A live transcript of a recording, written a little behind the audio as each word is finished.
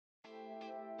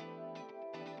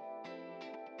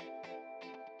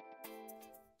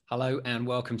Hello and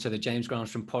welcome to the James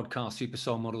Granstrom podcast Super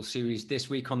Soul Model series. This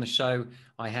week on the show,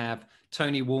 I have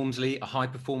Tony Walmsley, a high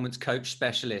performance coach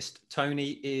specialist.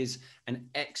 Tony is an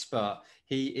expert.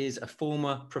 He is a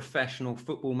former professional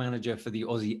football manager for the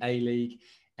Aussie A-League.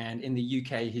 And in the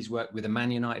UK, he's worked with the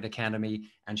Man United Academy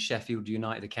and Sheffield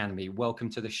United Academy. Welcome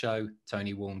to the show,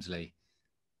 Tony Walmsley.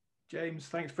 James,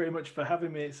 thanks very much for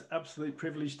having me. It's an absolute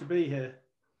privilege to be here.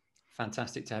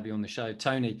 Fantastic to have you on the show.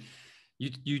 Tony,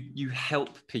 you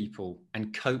help people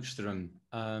and coach them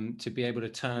to be able to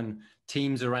turn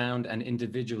teams around and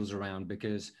individuals around,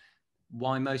 because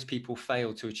why most people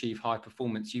fail to achieve high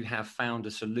performance, you have found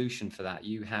a solution for that.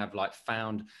 You have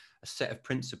found a set of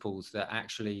principles that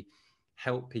actually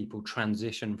help people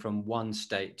transition from one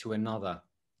state to another.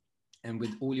 And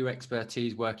with all your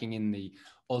expertise working in the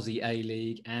Aussie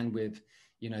A-League and with,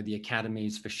 the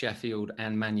academies for Sheffield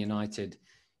and Man United,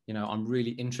 I'm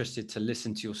really interested to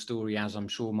listen to your story, as I'm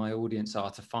sure my audience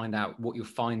are, to find out what your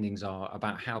findings are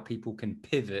about how people can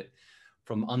pivot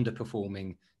from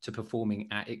underperforming to performing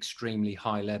at extremely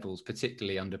high levels,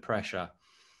 particularly under pressure.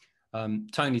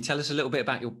 Tony, tell us a little bit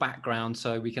about your background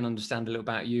so we can understand a little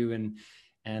about you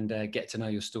and get to know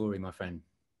your story, my friend.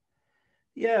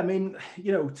 Yeah, I mean,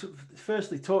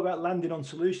 firstly, talk about landing on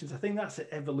solutions. I think that's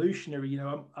evolutionary.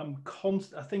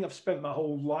 I think I've spent my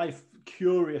whole life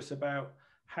curious about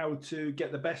how to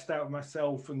get the best out of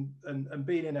myself and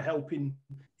being in a helping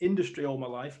industry all my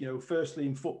life, firstly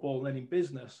in football and then in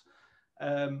business.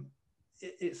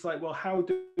 It's like, well, how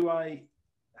do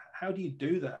you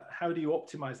do that? How do you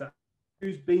optimize that?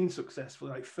 Who's been successful?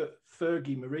 Like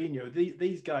Fergie, Mourinho,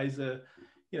 these guys are,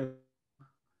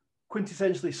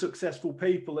 quintessentially successful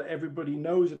people that everybody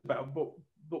knows about, but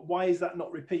why is that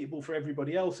not repeatable for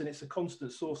everybody else? And it's a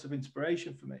constant source of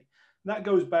inspiration for me. And that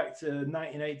goes back to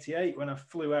 1988 when I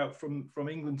flew out from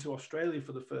England to Australia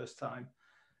for the first time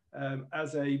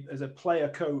as a player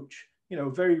coach,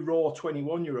 very raw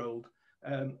 21-year-old,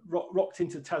 rocked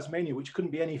into Tasmania, which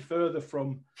couldn't be any further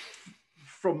from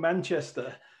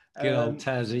Manchester. Good old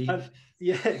Tassie.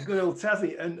 Good old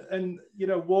Tassie. And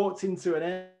walked into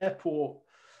an airport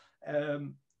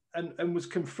and was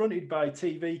confronted by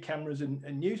TV cameras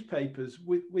and newspapers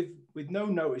with no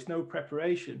notice, no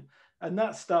preparation. And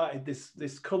that started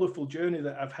this colourful journey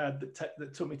that I've had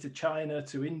that took me to China,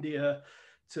 to India,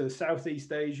 to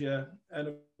Southeast Asia, and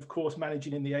of course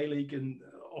managing in the A-League and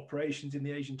operations in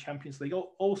the Asian Champions League,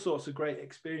 all sorts of great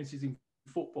experiences in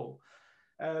football.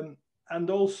 And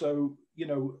also,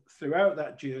 throughout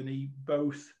that journey,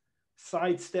 both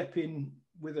sidestepping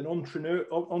with an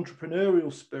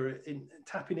entrepreneurial spirit, in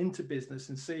tapping into business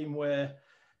and seeing where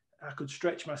I could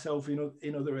stretch myself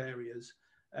in other areas,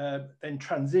 then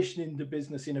transitioning the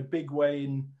business in a big way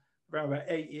around about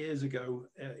 8 years ago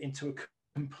into a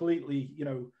completely,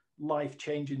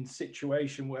 life-changing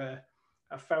situation where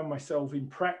I found myself in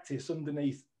practice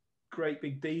underneath great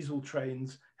big diesel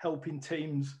trains, helping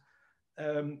teams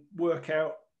work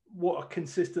out what a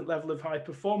consistent level of high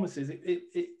performance is.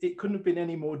 It couldn't have been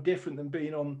any more different than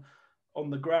being on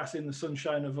the grass in the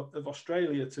sunshine of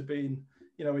Australia to being,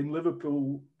 in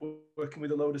Liverpool working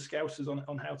with a load of scousers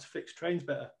on how to fix trains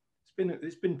better.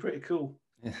 It's been pretty cool.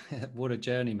 What a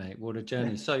journey, mate! What a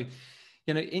journey. So,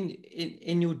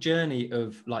 in your journey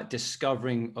of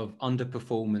discovering of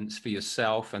underperformance for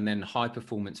yourself and then high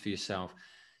performance for yourself,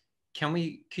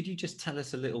 could you just tell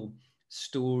us a little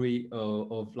story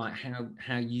of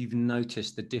how you've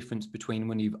noticed the difference between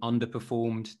when you've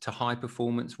underperformed to high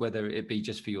performance, whether it be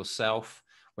just for yourself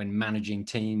when managing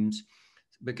teams?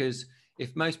 Because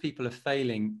if most people are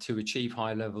failing to achieve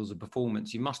high levels of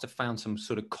performance, you must have found some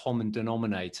sort of common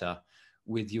denominator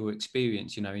with your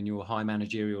experience, in your high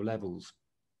managerial levels.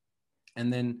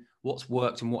 And then what's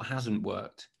worked and what hasn't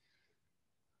worked?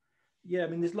 Yeah, I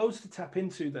mean, there's loads to tap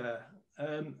into there.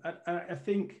 I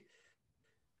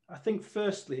think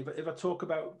firstly, if I talk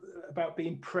about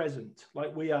being present,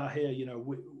 like we are here,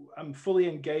 I'm fully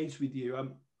engaged with you.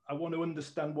 I want to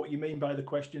understand what you mean by the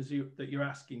questions that you're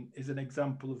asking is an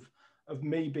example of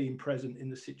me being present in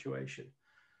the situation.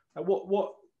 And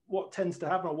what tends to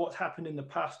happen, or what's happened in the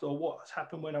past, or what's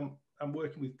happened when I'm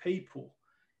working with people,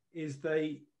 is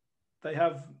they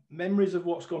have memories of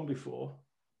what's gone before,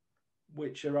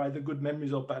 which are either good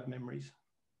memories or bad memories,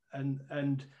 and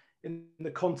in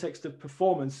the context of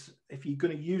performance, if you're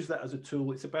going to use that as a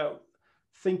tool, it's about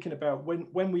thinking about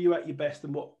when were you at your best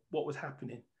and what was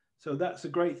happening. So that's a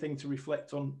great thing to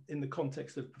reflect on in the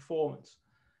context of performance.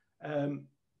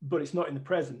 But it's not in the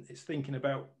present, it's thinking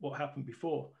about what happened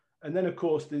before. And then, of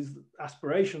course, there's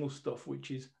aspirational stuff, which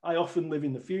is I often live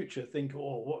in the future, think,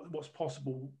 what's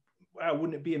possible? Wow,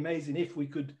 wouldn't it be amazing if we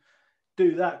could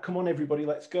do that? Come on, everybody,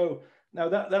 let's go. Now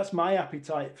that's my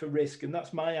appetite for risk, and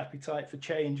that's my appetite for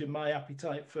change, and my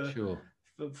appetite for Sure.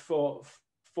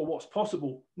 for what's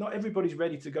possible. Not everybody's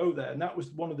ready to go there, and that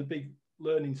was one of the big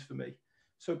learnings for me.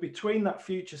 So between that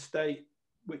future state,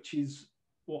 which is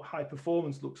what high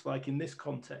performance looks like in this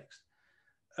context,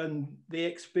 and the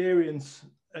experience,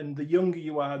 and the younger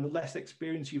you are and the less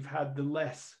experience you've had, the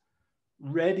less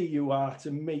ready you are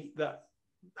to meet that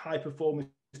high performance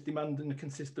demand in a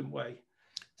consistent way.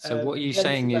 So what you're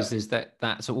saying is that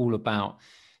that's all about,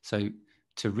 so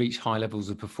to reach high levels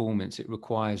of performance, it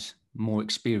requires more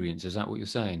experience. Is that what you're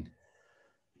saying?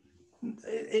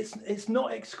 It's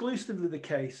not exclusively the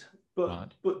case, but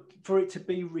right. But for it to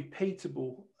be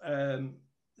repeatable,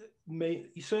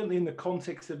 certainly in the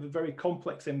context of a very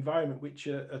complex environment, which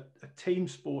a team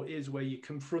sport is, where you're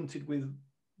confronted with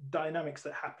dynamics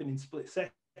that happen in split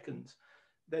seconds,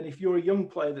 then if you're a young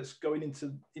player that's going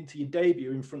into your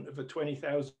debut in front of a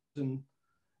 20,000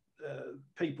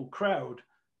 people crowd,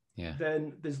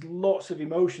 then there's lots of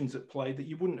emotions at play that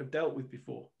you wouldn't have dealt with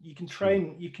before. You can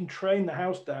train the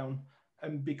house down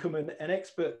and become an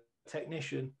expert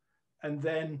technician, and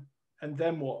then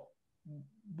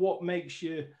what makes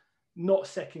you not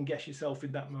second guess yourself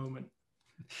in that moment.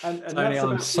 And Tony,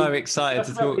 I'm so excited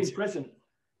to talk to you. Present.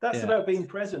 That's about being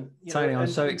present. Tony, I'm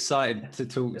so excited to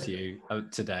talk to you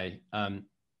today. Tony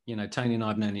and I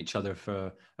have known each other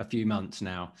for a few months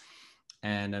now,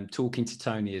 and talking to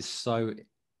Tony is so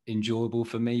enjoyable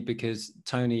for me, because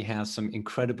Tony has some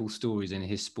incredible stories in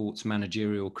his sports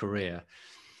managerial career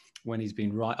when he's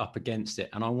been right up against it.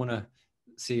 And I want to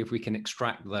see if we can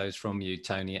extract those from you,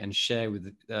 Tony, and share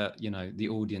with the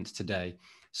audience today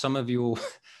some of your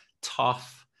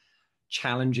tough,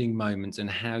 challenging moments and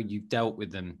how you've dealt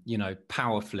with them,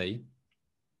 powerfully,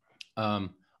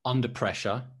 under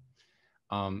pressure,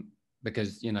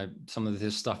 because some of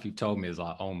this stuff you've told me is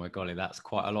like, oh my golly, that's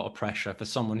quite a lot of pressure for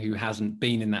someone who hasn't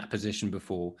been in that position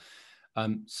before.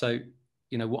 So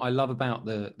what I love about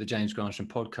the James Granstrom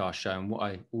podcast show, and what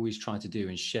I always try to do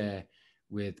and share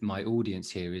with my audience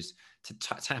here, is to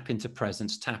tap into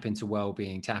presence, tap into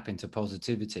well-being, tap into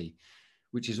positivity,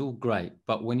 which is all great.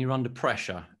 But when you're under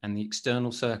pressure and the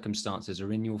external circumstances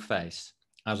are in your face,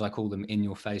 as I call them, in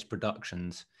your face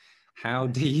productions, how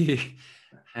do you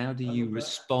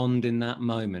respond in that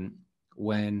moment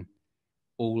when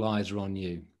all eyes are on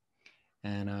you?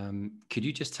 And could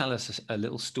you just tell us a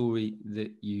little story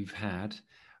that you've had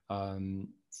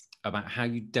about how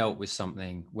you dealt with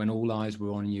something when all eyes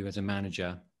were on you as a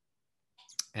manager,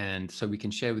 and so we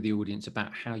can share with the audience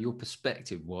about how your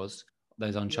perspective was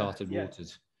those uncharted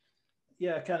waters?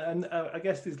 Yeah, I can. And I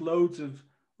guess there's loads of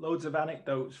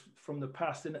anecdotes from the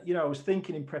past. And I was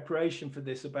thinking in preparation for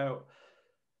this about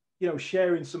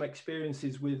sharing some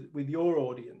experiences with your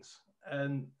audience.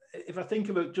 And if I think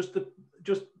of it, just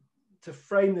to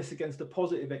frame this against a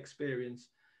positive experience,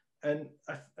 and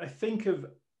I think of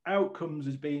outcomes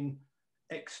as being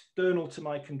external to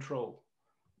my control.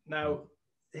 Now,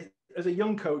 as a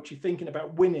young coach, you're thinking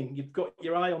about winning. You've got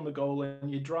your eye on the goal,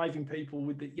 and you're driving people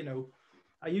with the,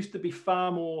 I used to be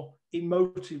far more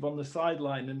emotive on the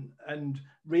sideline and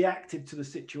reactive to the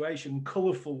situation,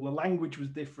 colourful. The language was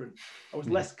different. I was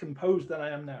less composed than I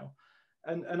am now.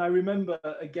 And I remember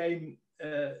a game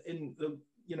in the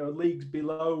leagues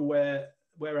below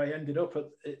where I ended up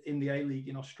in the A-League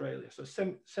in Australia. So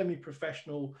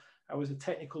semi-professional. I was a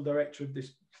technical director of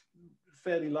this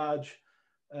fairly large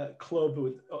club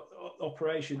with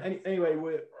operation. Anyway,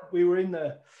 we were in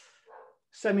the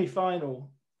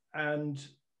semi-final, and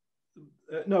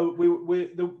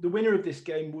the winner of this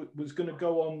game was going to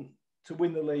go on to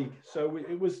win the league. So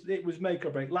it was make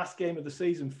or break. Last game of the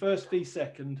season, first v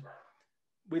second.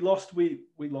 We lost, we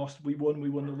lost, we won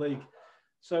the league.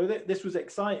 So this was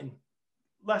exciting.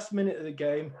 Last minute of the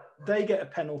game, they get a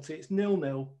penalty. It's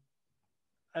 0-0,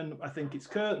 and I think it's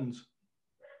curtains.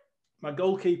 My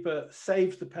goalkeeper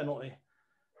saves the penalty,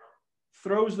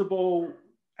 throws the ball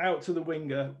out to the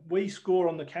winger. We score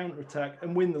on the counter-attack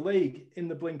and win the league in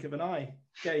the blink of an eye.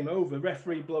 Game over.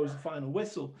 Referee blows the final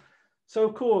whistle. So,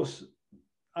 of course,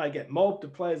 I get mobbed. The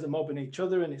players are mobbing each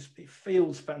other, and it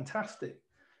feels fantastic.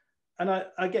 And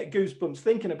I get goosebumps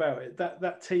thinking about it.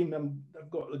 That team I've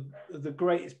got the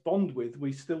greatest bond with,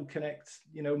 we still connect,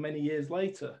 many years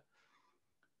later.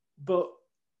 But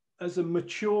as a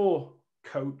mature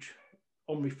coach,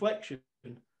 on reflection,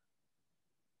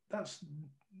 that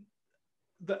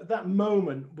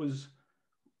moment was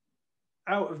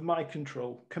out of my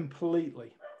control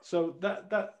completely. So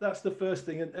that's the first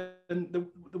thing. And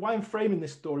the way I'm framing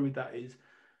this story with that is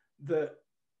that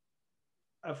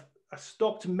I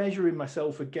stopped measuring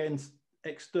myself against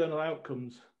external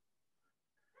outcomes.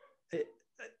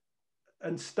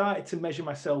 and started to measure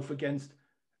myself against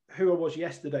who I was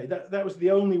yesterday. That was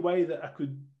the only way that I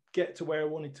could get to where I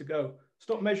wanted to go.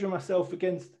 Stop measuring myself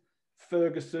against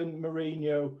Ferguson,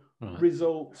 Mourinho,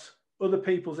 results, other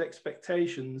people's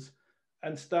expectations,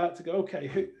 and start to go,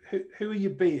 okay, who are you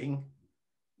being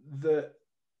that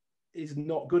is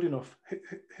not good enough?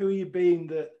 Who are you being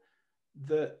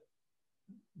that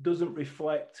doesn't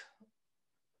reflect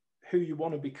who you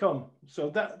want to become? So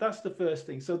that's the first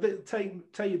thing. So take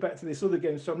you back to this other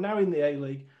game. So I'm now in the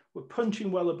A-League. We're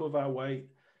punching well above our weight.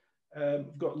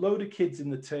 We've got a load of kids in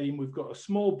the team. We've got a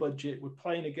small budget. We're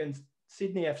playing against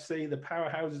Sydney FC, the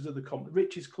powerhouses of the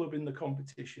richest club in the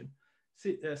competition.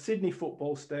 Sydney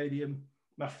Football Stadium.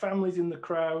 My family's in the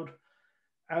crowd.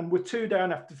 And we're 2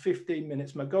 down after 15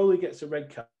 minutes. My goalie gets a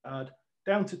red card.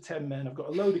 Down to 10 men. I've got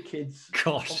a load of kids.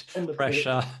 Gosh, on the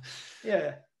pressure.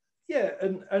 Pitch. Yeah.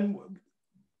 And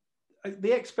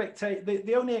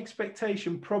the only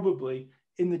expectation probably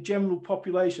in the general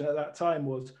population at that time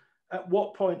was, at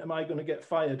what point am I going to get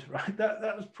fired? Right. That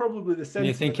was probably the sentiment.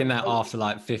 You're thinking that after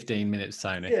like 15 minutes,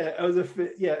 Tony. Yeah,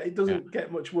 it doesn't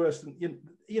get much worse than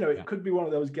it could be one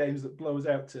of those games that blows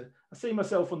out to. I see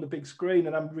myself on the big screen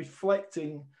and I'm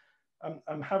reflecting.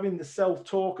 I'm having the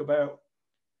self-talk about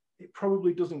it.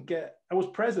 Probably doesn't get. I was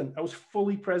present. I was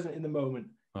fully present in the moment.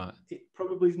 Right. It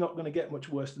probably is not going to get much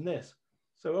worse than this.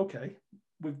 So okay,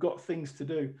 we've got things to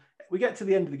do. We get to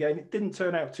the end of the game. It didn't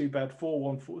turn out too bad.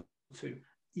 4-1, 4-2.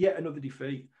 Yet another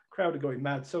defeat. Crowd are going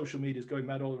mad. Social media is going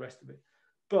mad. All the rest of it.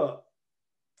 But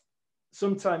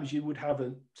sometimes you would have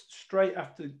a straight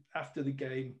after the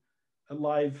game, a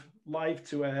live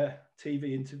to air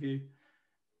TV interview,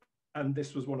 and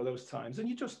this was one of those times.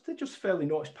 And they're just fairly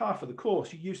normal. It's par for the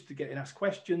course. You're used to getting asked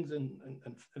questions and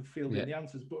fielding the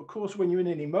answers. But of course, when you're in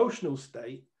an emotional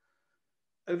state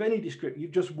of any description,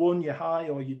 you've just won your high,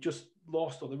 or you just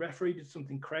lost, or the referee did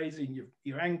something crazy, and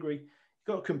you're angry.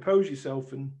 You've got to compose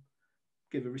yourself and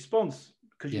give a response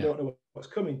because you don't know what's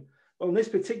coming. Well, on this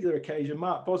particular occasion,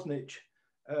 Mark Bosnich,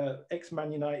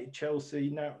 ex-Man United,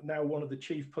 Chelsea, now one of the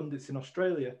chief pundits in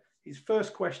Australia, his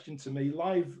first question to me,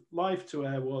 live to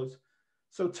air, was,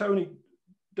 "So, Tony,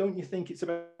 don't you think it's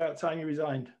about time you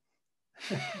resigned?"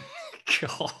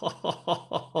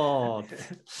 God.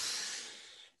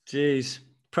 Jeez.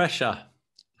 Pressure.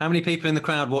 How many people in the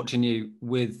crowd watching you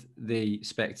with the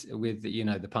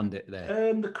pundit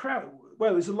there? The crowd,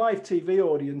 well, it's a live TV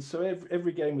audience, so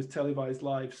every game was televised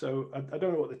live. So I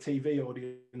don't know what the TV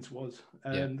audience was.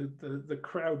 The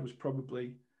crowd was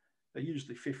probably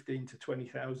usually 15 to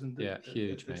 20,000.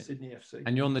 Huge, at Sydney FC.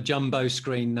 And you're on the jumbo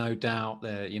screen, no doubt.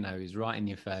 There, he's right in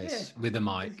your face with a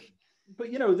mic. But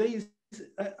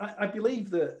I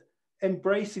believe that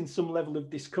embracing some level of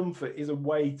discomfort is a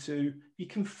way you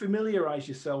can familiarize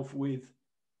yourself with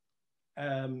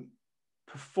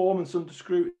performance under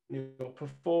scrutiny or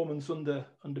performance under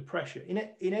pressure in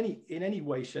any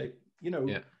way, shape.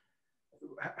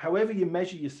 However you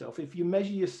measure yourself, if you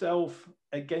measure yourself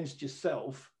against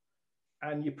yourself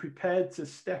and you're prepared to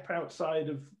step outside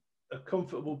of a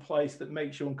comfortable place that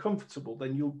makes you uncomfortable,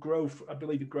 then you'll grow. I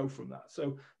believe you grow from that.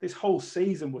 So this whole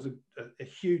season was a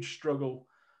huge struggle,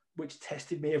 which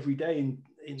tested me every day in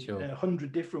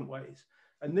 100 different ways.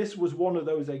 And this was one of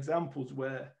those examples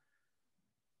where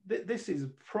this is a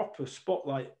proper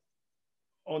spotlight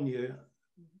on you,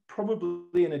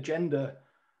 probably an agenda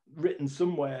written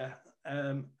somewhere,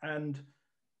 and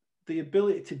the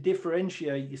ability to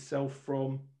differentiate yourself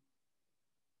from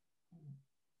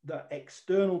that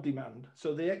external demand.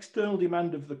 So the external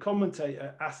demand of the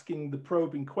commentator asking the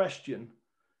probing question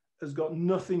has got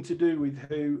nothing to do with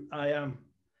who I am.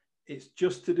 It's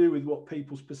just to do with what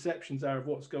people's perceptions are of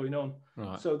what's going on.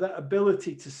 Right. So that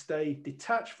ability to stay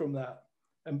detached from that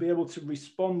and be able to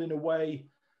respond in a way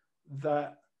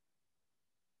that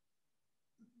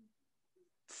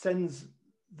sends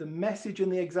the message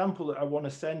and the example that I want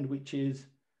to send, which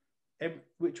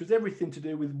was everything to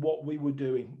do with what we were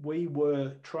doing. We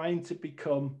were trying to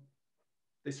become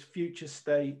this future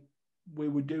state. We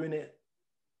were doing it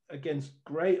against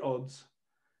great odds.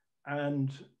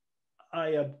 And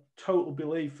I had total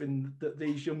belief in that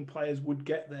these young players would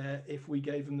get there if we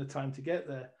gave them the time to get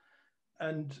there.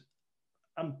 And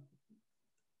I'm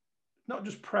not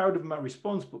just proud of my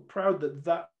response, but proud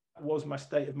that was my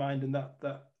state of mind, and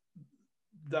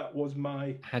that was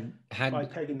my my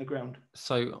peg in the ground.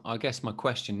 So I guess my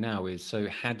question now is, so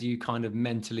had you kind of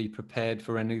mentally prepared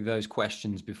for any of those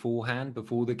questions beforehand,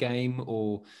 before the game,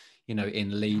 or,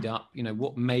 in lead up?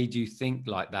 What made you think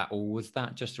like that? Or was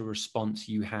that just a response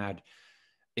you had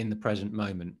in the present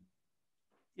moment?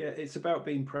 Yeah, it's about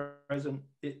being present.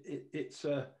 It's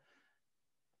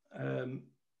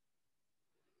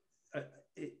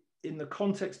in the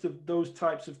context of those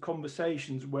types of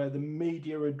conversations where the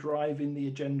media are driving the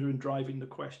agenda and driving the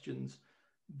questions,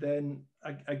 then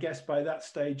I guess by that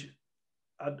stage,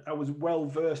 I was well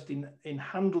versed in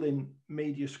handling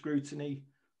media scrutiny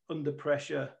under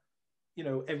pressure, you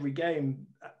know, every game,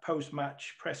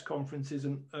 post-match press conferences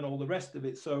and all the rest of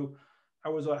it. So I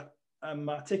was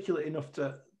articulate enough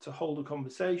to hold a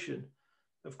conversation.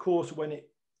 Of course, when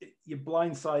you're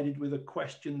blindsided with a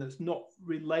question that's not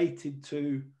related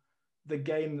to the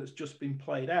game that's just been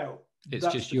played out. It's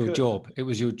just your job. It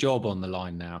was your job on the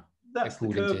line now. That's the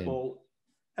curveball.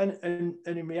 And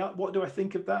in reality, what do I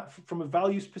think of that? From a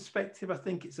values perspective, I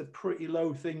think it's a pretty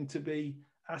low thing to be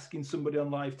asking somebody on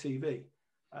live TV.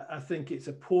 I think it's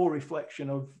a poor reflection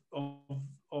of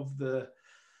the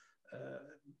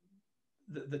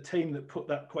team that put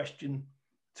that question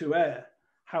to air.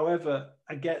 However,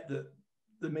 I get that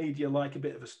the media like a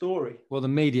bit of a story. Well, the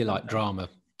media like drama,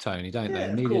 Tony, don't they?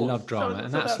 The media love drama,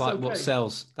 and that's like what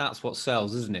sells. That's what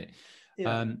sells, isn't it?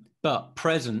 Yeah. But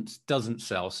presence doesn't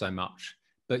sell so much.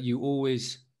 But you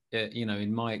always, you know,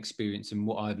 in my experience and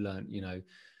what I've learned, you know,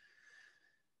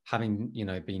 having, you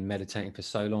know, been meditating for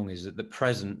so long, is that the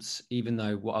presence, even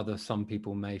though what some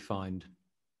people may find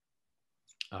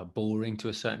boring to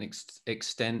a certain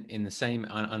extent, in the same,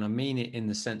 and I mean it in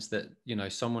the sense that, you know,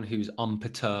 someone who's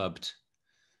unperturbed,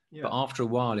 but after a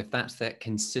while, if that's their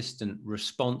consistent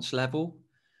response level,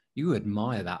 you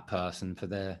admire that person for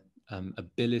their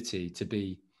ability to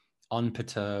be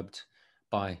unperturbed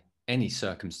by any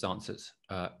circumstances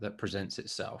that presents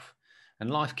itself.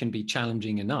 And life can be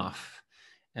challenging enough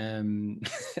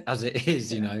as it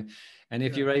is, you know, and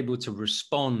if you're able to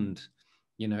respond,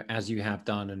 you know, as you have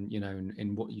done, and, you know,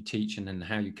 in what you teach and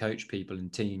how you coach people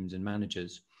and teams and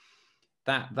managers,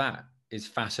 that is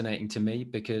fascinating to me,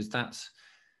 because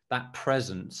that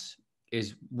presence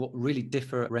is what really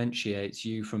differentiates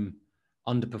you from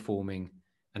underperforming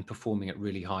and performing at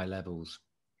really high levels.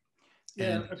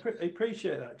 Yeah, I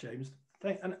appreciate that, James.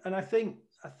 And I think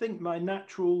my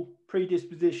natural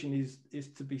predisposition is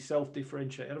to be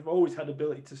self-differentiated. I've always had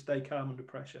ability to stay calm under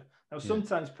pressure. Now,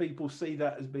 sometimes people see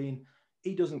that as being,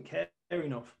 he doesn't care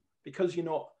enough, because you're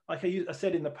not, like I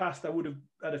said in the past, I would have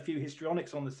had a few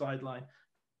histrionics on the sideline.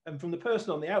 And from the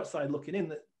person on the outside looking in,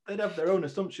 that they'd have their own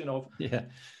assumption of,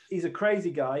 he's a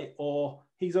crazy guy, or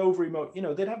he's over emotional. You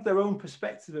know, they'd have their own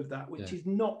perspective of that, which is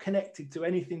not connected to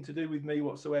anything to do with me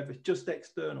whatsoever. It's just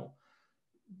external.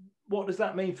 What does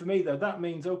that mean for me, though? That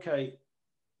means, okay,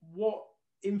 what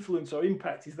influence or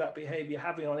impact is that behavior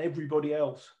having on everybody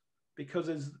else? Because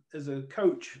as a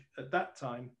coach at that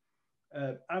time,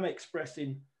 I'm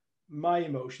expressing my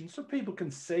emotions so people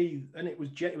can see, and it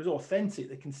was authentic.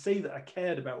 They can see that I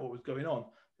cared about what was going on.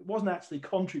 It wasn't actually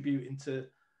contributing to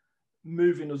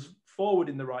moving us forward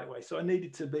in the right way. So I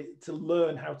needed to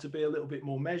learn how to be a little bit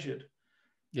more measured.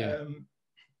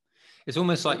 It's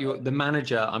almost like you're the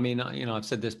manager. I mean, you know, I've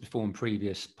said this before in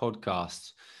previous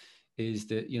podcasts, is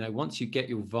that, you know, once you get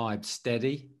your vibe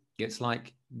steady, it's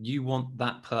like you want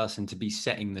that person to be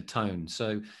setting the tone.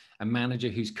 So a manager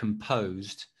who's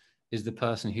composed is the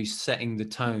person who's setting the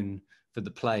tone for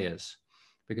the players,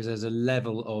 because there's a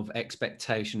level of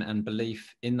expectation and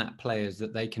belief in that players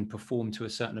that they can perform to a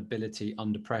certain ability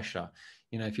under pressure.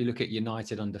 You know, if you look at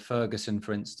United under Ferguson,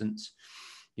 for instance,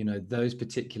 you know, those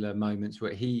particular moments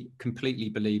where he completely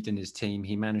believed in his team,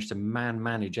 he managed to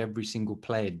manage every single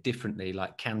player differently.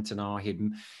 Like Cantona,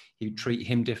 he'd treat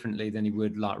him differently than he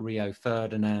would like Rio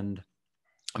Ferdinand.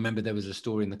 I remember there was a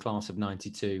story in the class of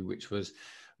 '92, which was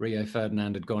Rio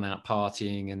Ferdinand had gone out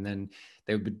partying, and then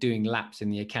they were doing laps in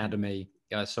the academy,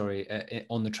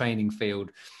 on the training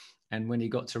field. And when he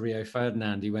got to Rio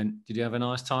Ferdinand, he went, "Did you have a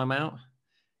nice time out?"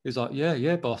 He was like,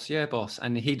 yeah, boss.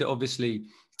 And he'd obviously,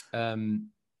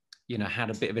 you know, had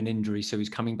a bit of an injury. So he's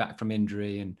coming back from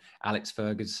injury, and Alex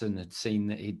Ferguson had seen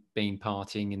that he'd been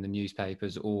partying in the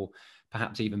newspapers, or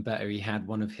perhaps even better, he had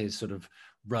one of his sort of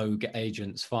rogue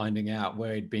agents finding out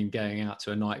where he'd been going out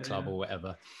to a nightclub or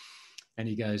whatever. And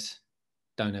he goes,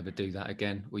 "Don't ever do that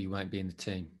again, or you won't be in the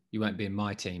team. You won't be in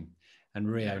my team." And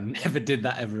Rio never did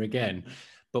that ever again.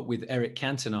 But with Eric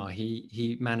Cantona,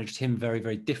 he managed him very,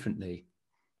 very differently,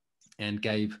 and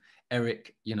gave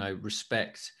Eric, you know,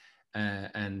 respect,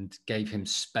 and gave him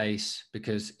space,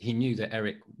 because he knew that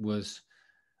Eric was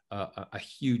a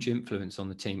huge influence on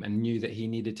the team, and knew that he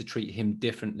needed to treat him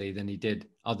differently than he did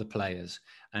other players.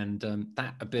 And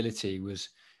that ability was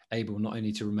able not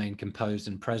only to remain composed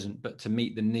and present, but to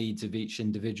meet the needs of each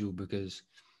individual. Because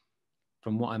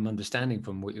from what I'm understanding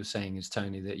from what you're saying is,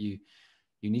 Tony, that you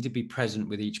need to be present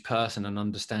with each person and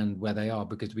understand where they are,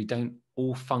 because we don't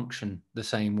all function the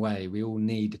same way. We all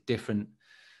need different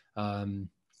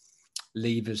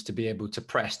levers to be able to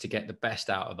press to get the best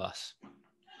out of us.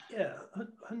 Yeah,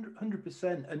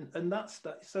 100%. And that's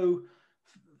that. So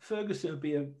Ferguson would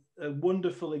be a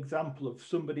wonderful example of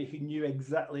somebody who knew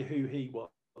exactly who he was.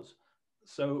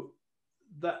 So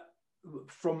that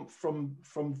from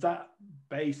that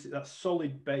basis, that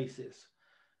solid basis,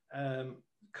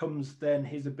 comes then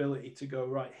his ability to go,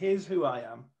 right, here's who I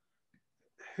am,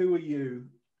 who are you,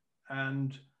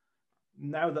 and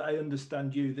now that I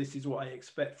understand you, this is what I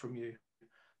expect from you.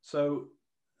 So,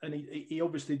 and he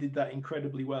obviously did that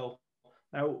incredibly well.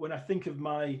 Now, when I think of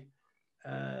my,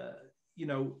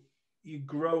 you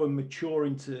grow and mature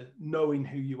into knowing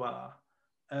who you are,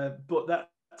 but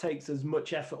that takes as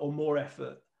much effort or more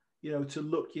effort, to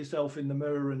look yourself in the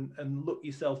mirror and look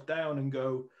yourself down and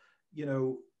go,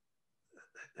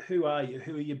 who are you?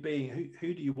 Who are you being?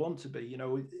 Who do you want to be?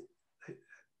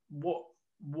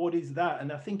 What is that?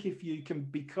 And I think if you can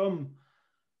become,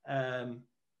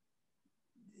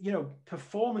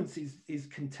 performance is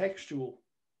contextual.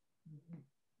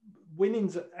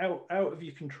 Winning's out of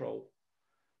your control,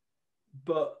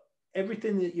 but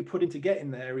everything that you put into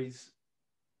getting there is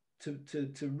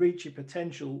to reach your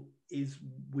potential is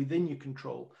within your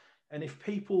control. And if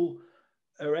people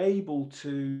are able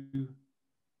to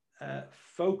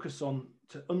focus on,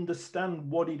 to understand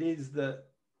what it is that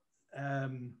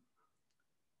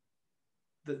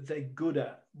that they're good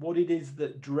at, what it is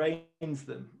that drains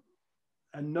them,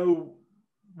 and know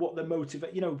what their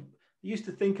motivate. I used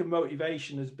to think of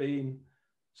motivation as being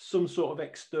some sort of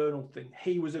external thing.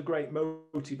 He was a great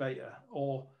motivator,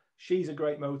 or she's a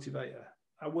great motivator.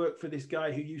 I work for this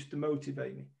guy who used to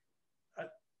motivate me.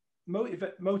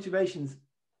 Motivation's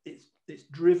it's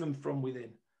driven from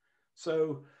within.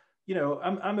 So,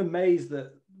 I'm amazed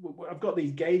that I've got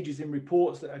these gauges in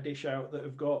reports that I dish out that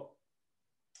have got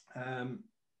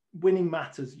winning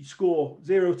matters. You score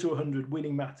 0 to 100,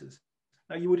 winning matters.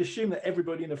 Now, you would assume that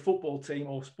everybody in a football team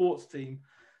or sports team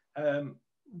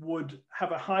would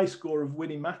have a high score of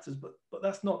winning matters, but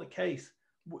that's not the case.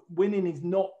 Winning is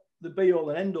not the be all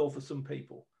and end all for some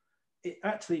people. It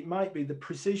might be the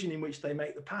precision in which they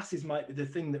make the passes might be the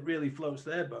thing that really floats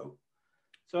their boat.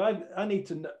 So I need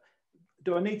to know,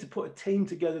 do I need to put a team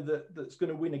together that's going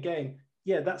to win a game?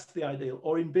 Yeah, that's the ideal.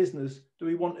 Or in business, do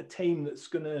we want a team that's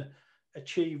going to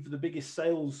achieve the biggest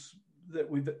sales that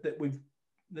we've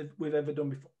ever done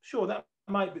before? Sure, that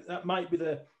might be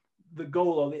the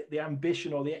goal, or the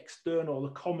ambition, or the external, or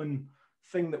the common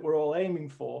thing that we're all aiming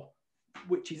for,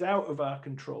 which is out of our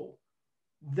control.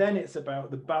 Then it's about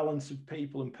the balance of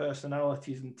people and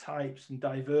personalities and types and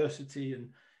diversity. And,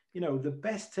 the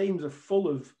best teams are full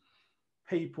of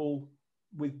people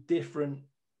with different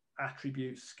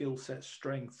attributes, skill sets,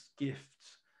 strengths,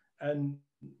 gifts. And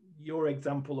your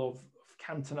example of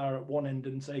Cantona at one end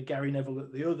and say Gary Neville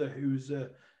at the other, who's a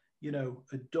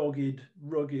dogged,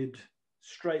 rugged,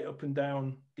 straight up and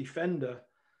down defender,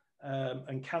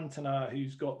 and Cantona,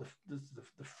 who's got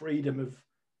the freedom of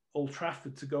Old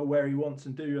Trafford to go where he wants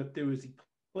and do as he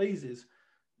pleases,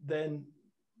 then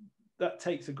that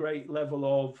takes a great level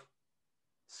of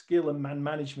skill and man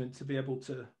management to be able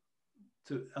to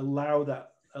allow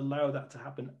that to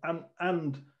happen,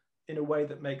 and in a way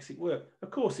that makes it work.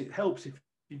 Of course, it helps if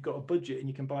you've got a budget and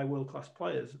you can buy world-class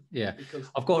players. Yeah,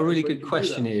 I've got a really good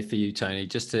question here for you, Tony.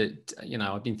 Just to,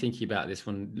 I've been thinking about this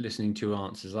when listening to your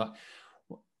answers. Like,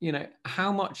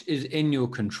 how much is in your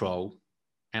control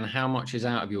and how much is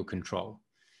out of your control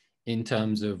in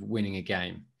terms of winning a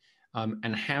game,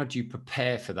 and how do you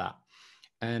prepare for that?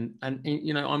 And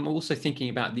I'm also thinking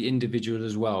about the individual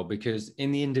as well, because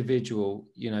in the individual,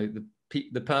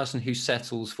 the person who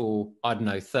settles for, I don't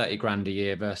know, 30 grand a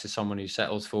year versus someone who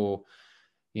settles for,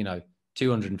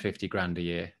 250 grand a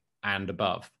year and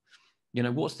above,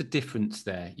 what's the difference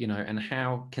there, and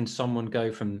how can someone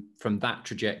go from that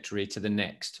trajectory to the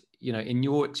next? In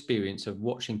your experience of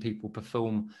watching people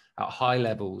perform at high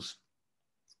levels,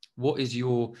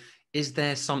 is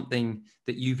there something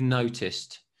that you've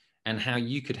noticed and how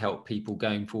you could help people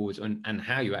going forwards, and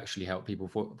how you actually help people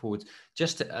forwards,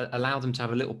 just to allow them to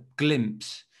have a little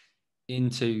glimpse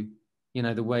into,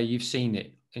 the way you've seen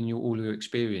it in all your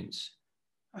experience?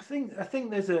 I think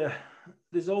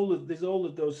there's all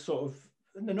of those sort of,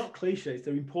 and they're not cliches,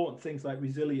 they're important things like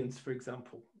resilience, for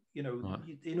example. Right.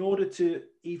 In order to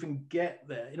even get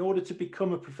there, in order to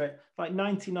become a like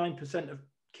 99% of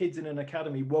kids in an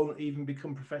academy won't even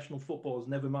become professional footballers,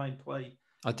 never mind play.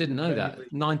 I didn't know that.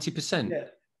 90%. Yeah,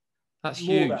 that's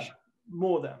huge.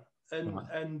 More than, right.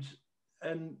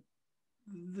 and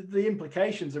the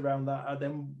implications around that are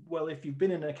then, well, if you've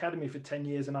been in an academy for 10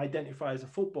 years and identify as a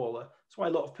footballer, that's why a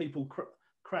lot of people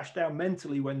crash down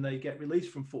mentally when they get released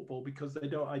from football because they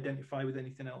don't identify with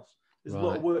anything else. There's Right. a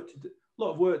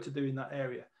lot of work to do in that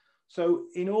area. So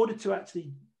in order to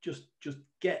actually just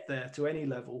get there to any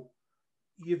level,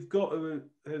 you've got to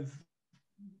have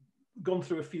gone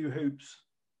through a few hoops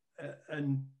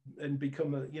and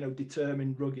become a, you know,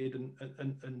 determined, rugged,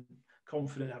 and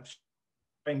confident, have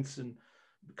strengths and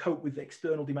cope with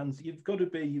external demands. You've got to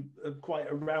be quite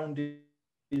a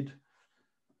rounded,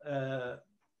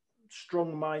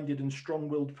 strong-minded and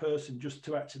strong-willed person just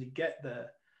to actually get there.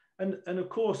 And of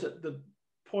course, at the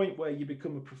point where you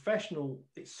become a professional,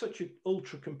 it's such an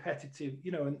ultra competitive,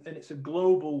 you know, and it's a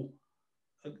global,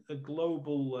 you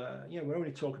know, we're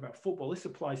only talking about football. This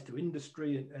applies to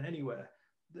industry and anywhere.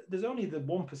 There's only the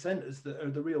 1%ers that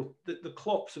are the real, the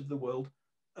Klopps of the world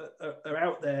are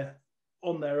out there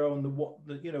on their own.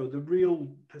 You know, the real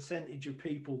percentage of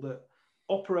people that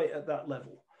operate at that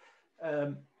level,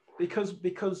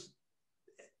 because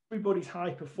everybody's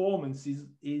high performance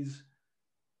is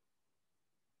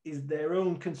their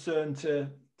own concern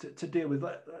to deal with.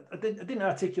 I didn't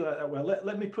articulate that well.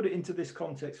 Let me put it into this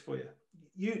context for you.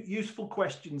 Useful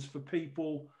questions for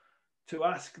people to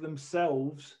ask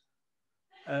themselves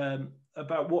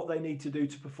about what they need to do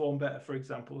to perform better, for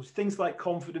example. Things like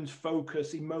confidence,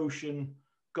 focus, emotion,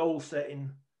 goal setting,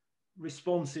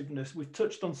 responsiveness. We've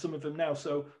touched on some of them now.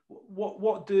 So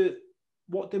what do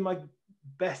my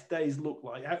best days look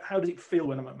like? How does it feel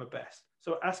when I'm at my best?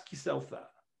 So ask yourself that.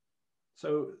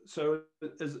 So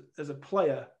as a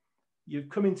player, you've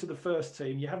come into the first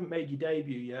team, you haven't made your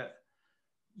debut yet,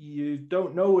 you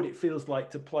don't know what it feels like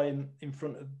to play in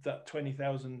front of that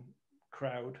 20,000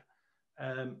 crowd.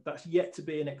 That's yet to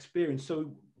be an experience.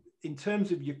 So in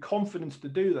terms of your confidence to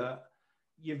do that,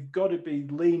 you've got to be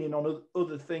leaning on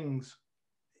other things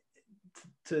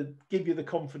to give you the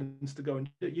confidence to go and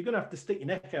do it. You're going to have to stick your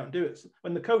neck out and do it.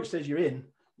 When the coach says you're in,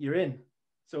 you're in.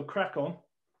 So crack on,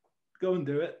 go and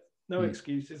do it. No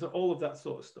excuses, all of that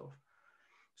sort of stuff.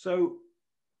 So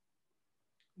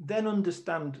then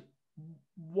understand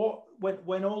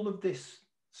when all of this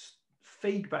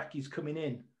feedback is coming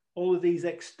in, all of these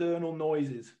external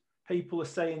noises, people are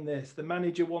saying this, the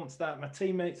manager wants that, my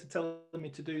teammates are telling me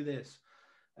to do this,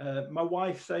 my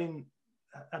wife saying,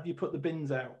 have you put the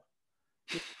bins out?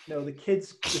 You know, the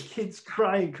kids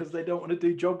crying because they don't want to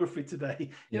do geography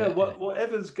today. You know,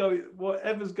 whatever's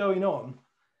going on,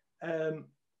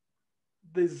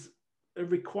 there's a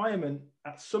requirement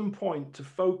at some point to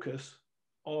focus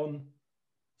on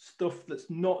stuff that's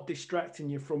not distracting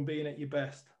you from being at your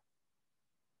best.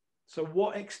 So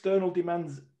what external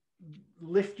demands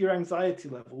lift your anxiety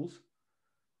levels,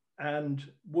 and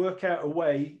work out a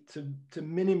way to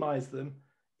minimize them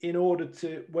in order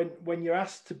to, when you're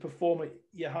asked to perform at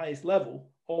your highest level,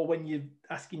 or when you're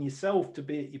asking yourself to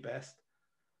be at your best,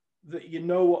 that you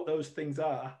know what those things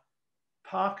are,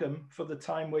 park them for the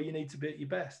time where you need to be at your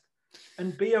best,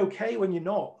 and be okay when you're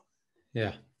not.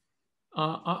 Yeah.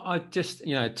 I just,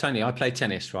 you know, Tony, I play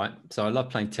tennis, right? So I love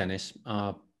playing tennis.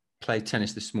 Played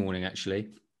tennis this morning, actually.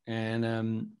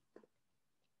 And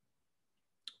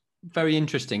very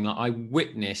interesting. Like, I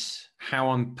witness how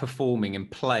I'm performing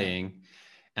and playing,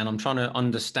 and I'm trying to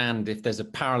understand if there's a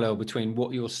parallel between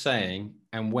what you're saying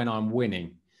and when I'm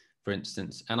winning, for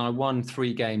instance. And I won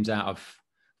 3 games out of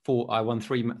 4. I won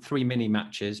three mini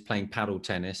matches playing paddle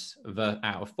tennis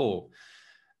out of 4.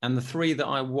 And the 3 that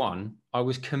I won, I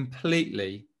was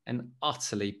completely and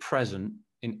utterly present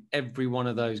in every one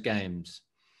of those games.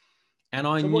 And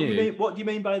I knew. What do you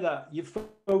mean by that? You've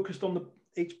focused on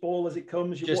each ball as it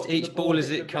comes. Just each ball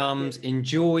as it comes.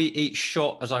 Enjoy each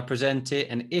shot as I present it.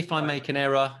 And if I make an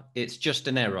error, it's just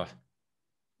an error.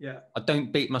 Yeah. I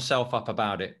don't beat myself up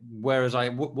about it. Whereas I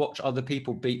watch other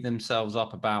people beat themselves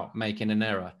up about making an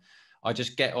error. I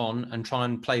just get on and try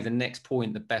and play the next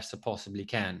point the best I possibly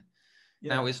can.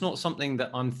 Yeah. Now, it's not something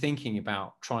that I'm thinking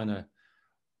about trying to,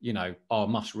 you know, I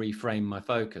must reframe my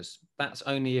focus. That's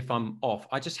only if I'm off.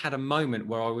 I just had a moment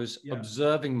where I was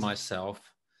observing myself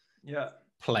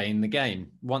playing the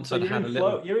game. Once so I'd had a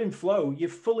little... You're in flow. You're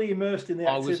fully immersed in the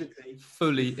activity. I was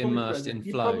fully immersed in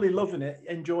flow. You're probably loving it,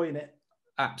 enjoying it.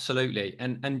 Absolutely.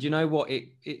 And you know what?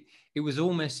 It was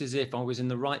almost as if I was in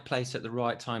the right place at the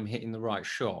right time, hitting the right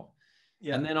shot.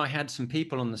 Yeah. And then I had some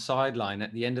people on the sideline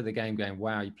at the end of the game going,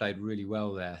 wow, you played really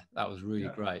well there. That was really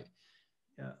great.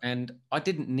 Yeah. And I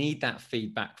didn't need that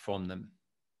feedback from them.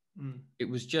 It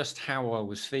was just how I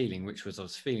was feeling, which was I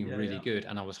was feeling really good,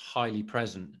 and I was highly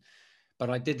present.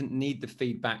 But I didn't need the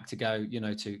feedback to go, you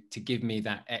know, to give me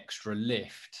that extra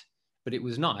lift. But it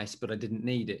was nice, but I didn't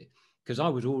need it because I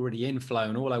was already in flow,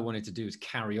 and all I wanted to do was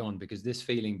carry on because this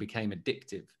feeling became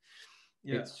addictive.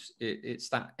 Yeah. It's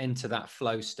that enter that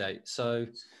flow state. So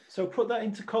put that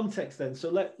into context then. So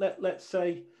let's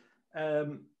say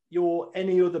you're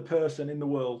any other person in the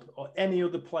world or any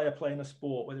other player playing a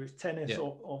sport, whether it's tennis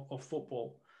or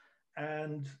football,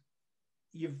 and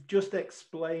you've just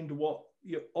explained what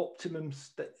your optimum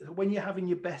state, when you're having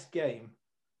your best game,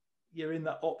 you're in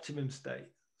that optimum state.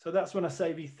 So that's when I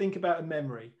say, if you think about a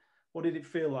memory, what did it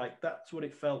feel like? That's what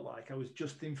it felt like. I was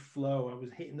just in flow. I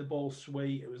was hitting the ball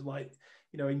sweet. It was like,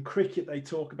 in cricket, they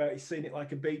talk about he's seen it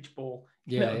like a beach ball.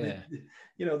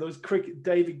 Those cricket,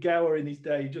 David Gower in his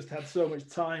day just had so much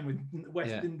time with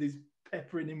West Indies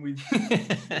peppering him with,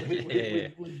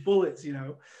 with bullets,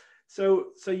 So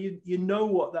you know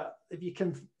what that, if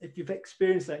you've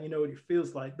experienced that, you know what it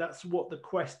feels like. That's what the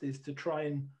quest is, to try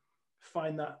and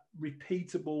find that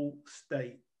repeatable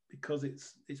state, because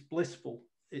it's blissful.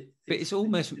 But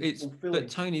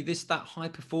Tony, that high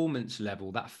performance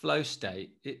level, that flow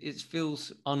state, it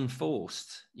feels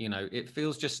unforced. It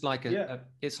feels just like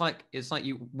it's like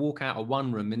you walk out of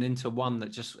one room and into one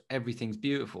that just everything's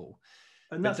beautiful.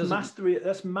 And that's mastery.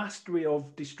 That's mastery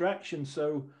of distraction.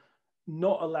 So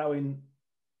not allowing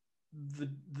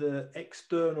the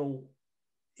external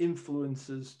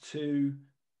influences to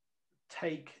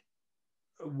take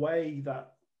away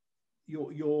that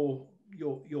your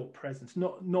presence,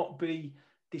 not be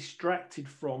distracted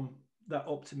from that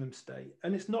optimum state.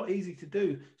 And it's not easy to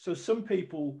do. So some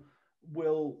people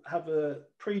will have a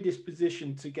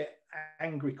predisposition to get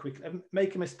angry quickly and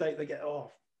make a mistake, they get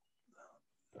off,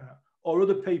 or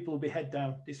other people will be head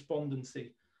down,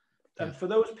 despondency. And for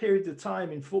those periods of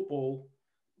time in football,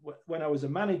 when I was a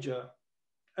manager,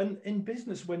 and in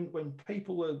business, when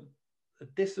people are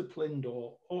disciplined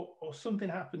or something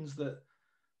happens that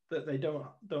they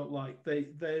don't like,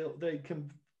 they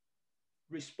can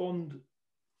respond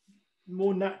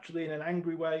more naturally in an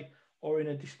angry way or in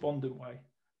a despondent way.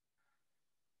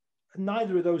 And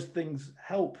neither of those things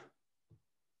help.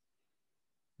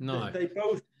 No, they're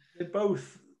both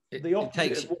the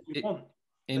opposite of what we want.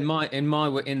 In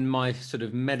my sort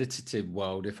of meditative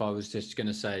world, if I was just going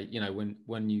to say,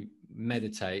 when you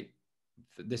meditate,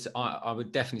 I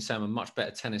would definitely say I'm a much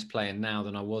better tennis player now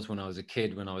than I was when I was a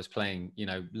kid, when I was playing,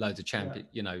 loads of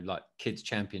like kids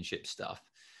championship stuff,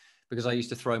 because I used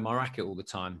to throw my racket all the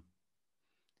time.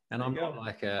 And I'm not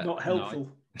like not helpful.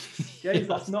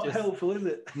 That's not helpful, is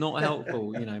it? Not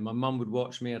helpful. My mum would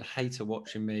watch me. I'd hate her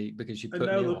watching me because she put me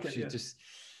off. She just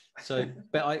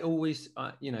but I always,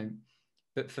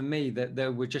 but for me, that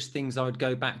there were just things I would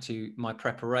go back to my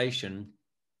preparation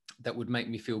that would make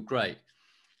me feel great.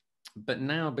 But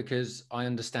now, because I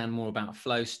understand more about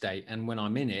flow state, and when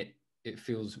I'm in it, it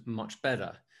feels much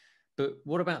better. But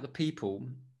what about the people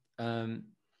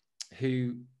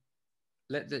who,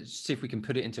 let's see if we can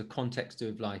put it into context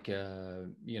of like,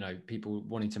 people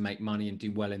wanting to make money and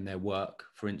do well in their work,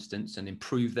 for instance, and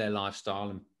improve their lifestyle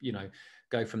and,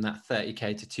 go from that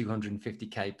 30K to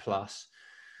 250K plus.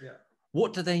 Yeah.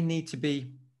 What do they need to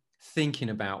be thinking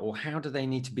about, or how do they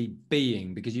need to be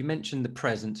being? Because you mentioned the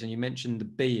presence and you mentioned the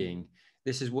being.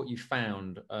 This is what you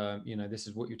found, this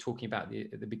is what you're talking about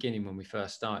at the beginning when we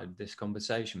first started this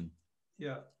conversation.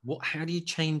 Yeah. How do you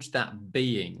change that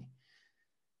being,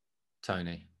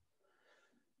 Tony?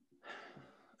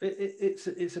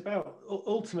 It's about,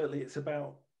 ultimately, it's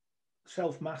about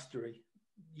self-mastery.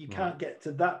 You can't get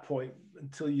to that point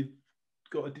until you've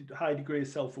got a high degree of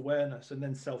self-awareness, and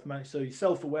then self-manage. So your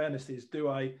self-awareness is,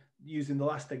 using the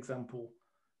last example,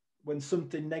 when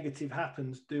something negative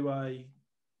happens, do I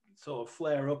sort of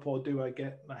flare up or do I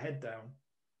get my head down?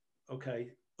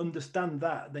 Okay, understand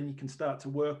that, then you can start to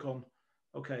work on,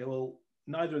 okay, well,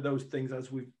 neither of those things,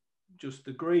 as we've just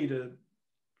agreed, are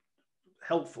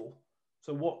helpful.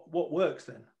 So what works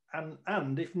then?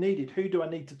 And if needed, who do I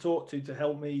need to talk to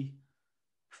help me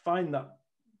find that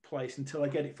place until I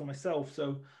get it for myself?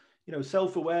 So,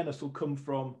 self-awareness will come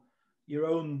from your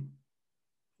own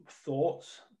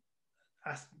thoughts,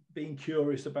 being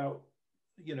curious about,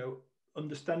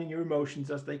 understanding your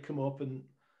emotions as they come up, and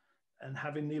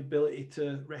having the ability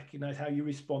to recognize how you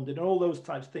responded, and all those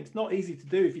types of things. Not easy to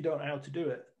do if you don't know how to do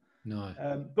it.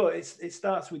 No. But it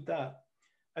starts with that.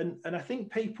 And I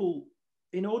think people,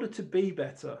 in order to be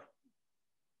better,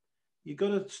 you've got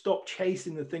to stop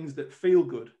chasing the things that feel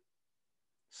good.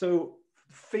 So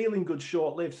feeling good,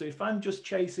 short-lived. So if I'm just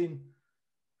chasing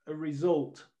a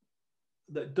result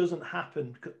that doesn't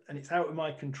happen and it's out of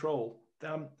my control,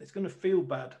 then it's going to feel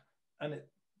bad. And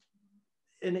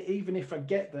even if I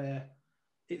get there,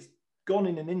 it's gone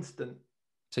in an instant.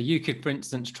 So you could, for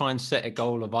instance, try and set a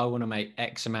goal of, I want to make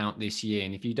X amount this year.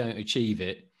 And if you don't achieve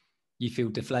it, you feel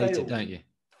deflated, don't you?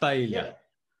 Failure.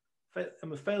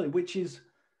 I'm a failure, which is,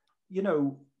 you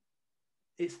know,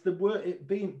 it's the word.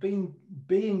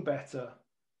 Being better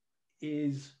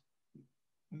is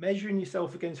measuring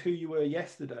yourself against who you were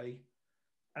yesterday,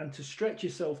 and to stretch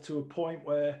yourself to a point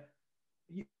where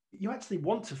you actually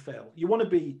want to fail. You want to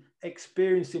be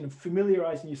experiencing and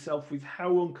familiarizing yourself with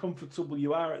how uncomfortable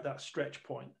you are at that stretch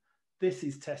point. This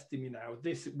is testing me now.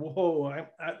 Whoa, I'm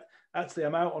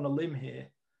out on a limb here.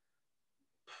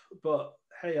 But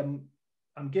hey, I'm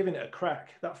giving it a crack.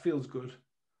 That feels good.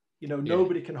 You know,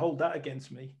 nobody can hold that against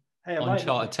me. Hey,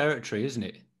 uncharted territory, isn't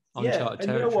it? Uncharted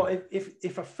territory. You know what?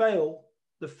 If I fail,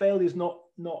 the failure's not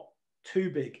too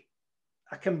big.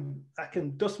 I can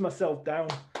dust myself down.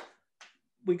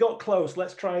 We got close.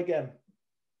 Let's try again,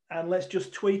 and let's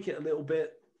just tweak it a little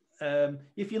bit.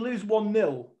 If you lose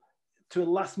 1-0 to a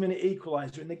last-minute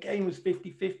equaliser and the game was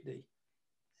 50-50,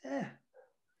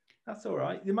 that's all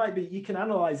right. You can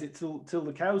analyse it till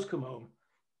the cows come home.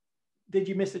 Did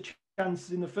you miss a chance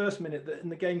in the first minute that in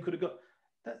the game could have got?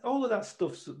 All of that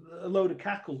stuff's a load of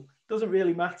cackle. Doesn't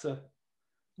really matter.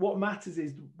 What matters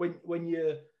is when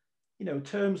you know,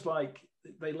 terms like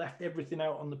they left everything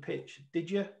out on the pitch. Did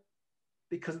you?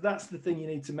 Because that's the thing you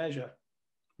need to measure.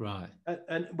 Right.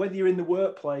 And whether you're in the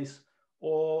workplace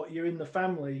or you're in the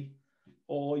family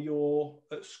or you're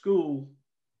at school,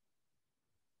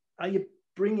 are you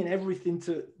bringing everything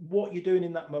to what you're doing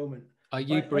in that moment? Are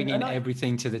you bringing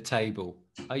everything to the table?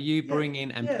 Are you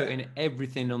bringing and putting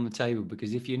everything on the table?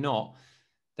 Because if you're not,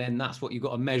 then that's what you've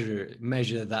got to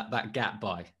measure that gap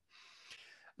by.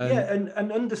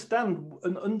 And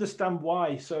understand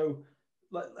why. So,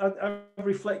 like, I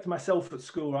reflect myself at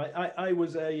school. I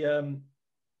was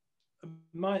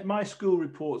my school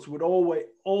reports would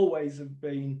always have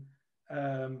been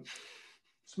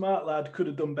smart lad, could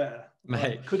have done better. Mate,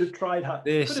 right? Could have tried hard.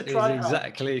 This is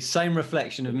exactly same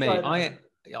reflection of me. I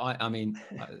mean,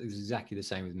 it's exactly the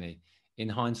same with me. In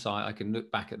hindsight, I can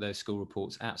look back at those school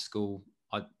reports. At school,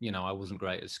 I wasn't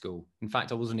great at school. In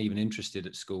fact, I wasn't even interested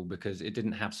at school because it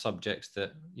didn't have subjects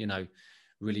that, you know,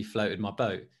 really floated my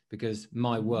boat, because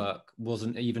my work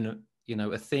wasn't even,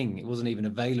 a thing. It wasn't even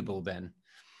available then.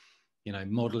 You know,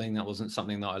 modeling, that wasn't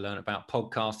something that I learned about.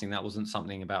 Podcasting, that wasn't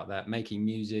something about that. Making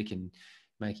music and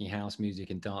making house music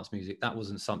and dance music, that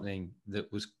wasn't something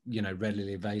that was,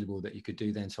 readily available that you could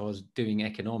do then. So I was doing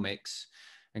economics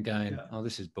and going, oh,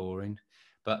 this is boring.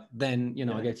 But then,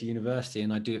 I go to university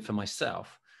and I do it for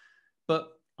myself. But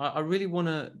I really want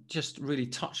to just really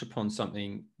touch upon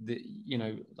something that,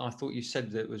 I thought you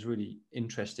said that was really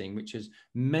interesting, which is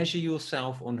measure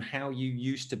yourself on how you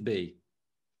used to be.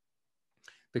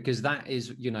 Because that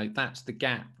is, that's the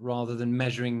gap, rather than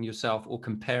measuring yourself or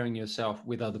comparing yourself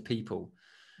with other people.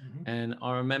 Mm-hmm. And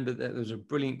I remember that there was a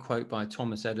brilliant quote by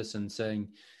Thomas Edison saying,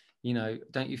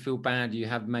 don't you feel bad? You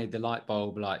have made the light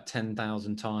bulb like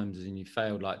 10,000 times and you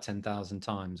failed like 10,000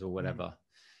 times or whatever. Mm.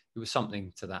 It was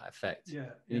something to that effect. Yeah.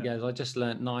 And he goes, I just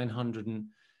learned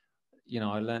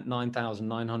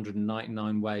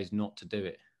 9,999 ways not to do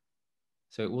it.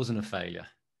 So it wasn't a failure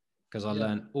because I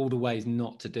learned all the ways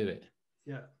not to do it.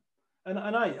 Yeah. And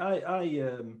I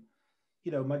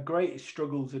my greatest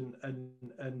struggles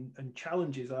and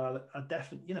challenges are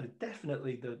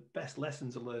definitely the best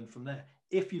lessons are learned from there.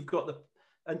 If you've got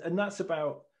and that's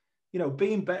about,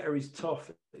 being better is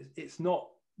tough. It's not,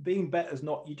 being better is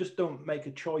not, you just don't make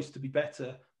a choice to be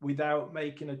better without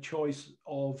making a choice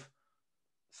of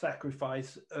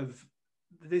sacrifice of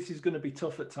this is going to be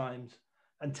tough at times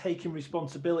and taking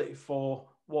responsibility for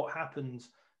what happens.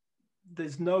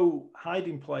 There's no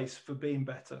hiding place for being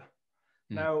better.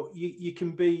 Now, you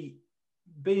can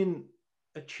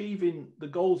achieving the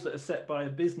goals that are set by a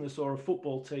business or a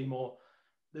football team or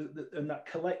and that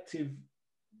collective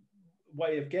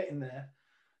way of getting there.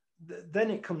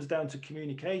 Then it comes down to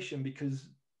communication, because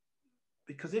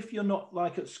if you're not,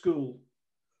 like at school,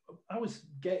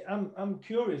 I'm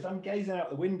curious. I'm gazing out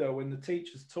the window when the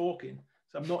teacher's talking,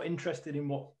 so I'm not interested in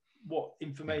what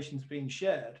information's being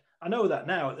shared. I know that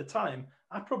now. At the time,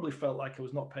 I probably felt like I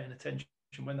was not paying attention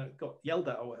when I got yelled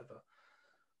at or whatever.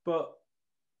 But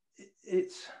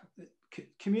it's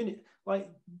community, like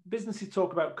businesses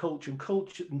talk about culture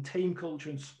and team culture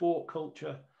and sport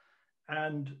culture.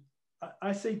 And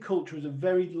I see culture as a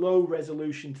very low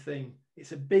resolution thing.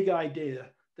 It's a big idea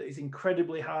that is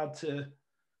incredibly hard to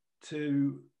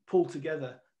pull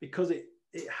together, because it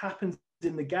happens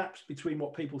in the gaps between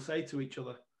what people say to each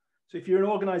other. So if you're an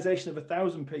organization of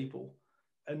 1,000 people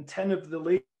and 10 of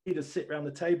the leaders sit around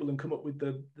the table and come up with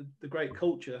the great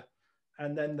culture,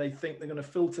 and then they think they're going to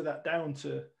filter that down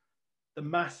to the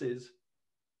masses,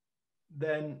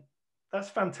 then that's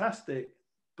fantastic,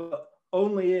 but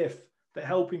only if they're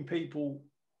helping people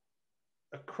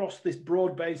across this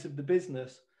broad base of the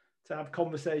business to have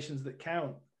conversations that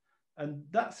count. And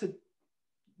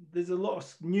there's a lot of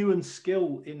nuanced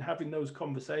skill in having those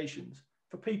conversations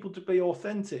for people to be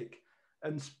authentic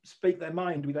and speak their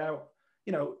mind without,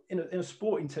 in a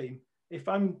sporting team, if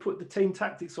I'm put the team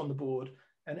tactics on the board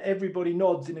and everybody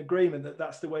nods in agreement that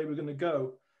that's the way we're going to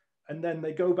go, and then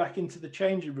they go back into the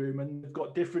changing room and they've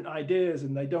got different ideas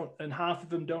and half of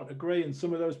them don't agree. And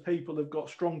some of those people have got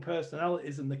strong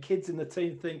personalities, and the kids in the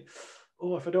team think,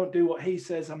 oh, if I don't do what he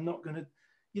says, I'm not going to,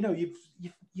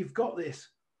 you've got this,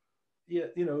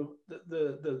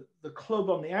 the club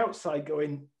on the outside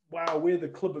going, wow, we're the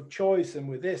club of choice and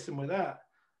we're this and we're that.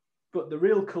 But the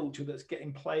real culture that's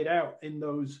getting played out in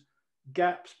those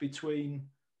gaps between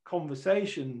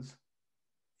conversations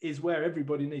is where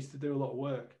everybody needs to do a lot of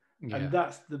work. Yeah. And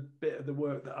that's the bit of the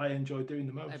work that I enjoy doing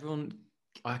the most.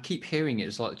 I keep hearing it.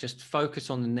 It's like, just focus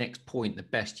on the next point the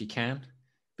best you can,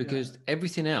 because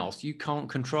everything else you can't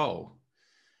control.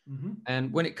 Mm-hmm.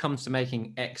 And when it comes to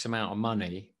making X amount of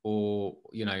money or,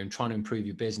 and trying to improve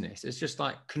your business, it's just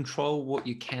like, control what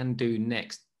you can do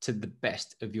next to the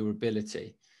best of your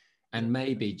ability. And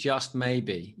maybe, just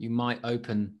maybe, you might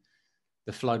open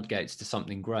the floodgates to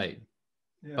something great.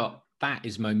 Yeah. But that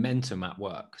is momentum at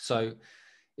work. So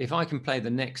if I can play the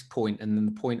next point and then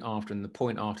the point after and the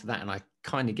point after that, and I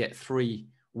kind of get 3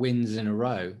 wins in a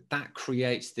row, that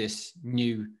creates this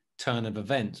new turn of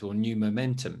events or new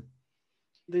momentum.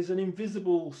 There's an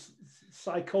invisible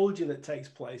psychology that takes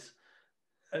place,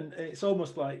 and it's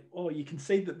almost like, you can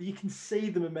see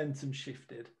the momentum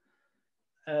shifted,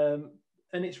 and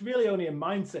it's really only a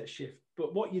mindset shift.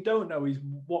 But what you don't know is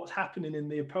what's happening in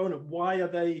the opponent. Why are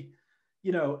they,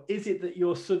 is it that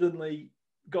you're suddenly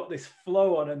got this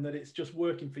flow on and that it's just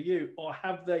working for you, or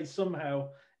have they somehow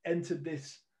entered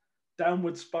this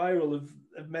downward spiral of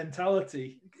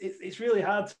mentality? It's really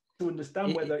hard to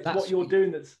understand whether it's what you're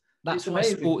doing that's why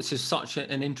amazing. Sports is such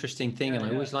an interesting thing. And I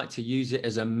always like to use it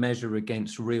as a measure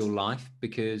against real life,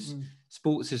 because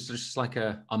sports is just like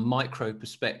a micro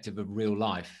perspective of real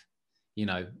life,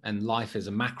 and life is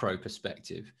a macro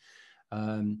perspective.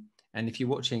 And if you're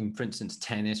watching, for instance,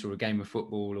 tennis or a game of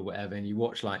football or whatever, and you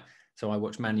watch so I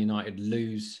watched Man United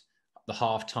lose the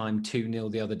halftime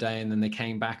 2-0 the other day, and then they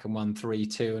came back and won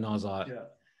 3-2. And I was like,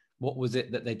 what was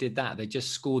it that they did that? They just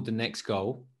scored the next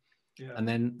goal. Yeah. And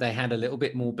then they had a little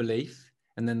bit more belief,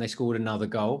 and then they scored another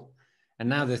goal. And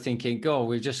now they're thinking,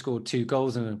 we've just scored 2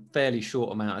 goals in a fairly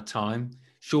short amount of time.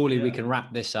 Surely we can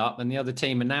wrap this up. And the other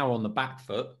team are now on the back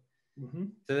foot. Mm-hmm.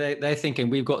 So they're thinking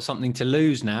we've got something to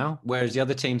lose now, whereas the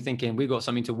other team thinking we've got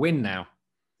something to win now.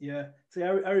 Yeah. See, I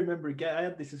remember again, I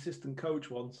had this assistant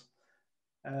coach once,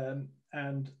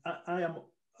 and I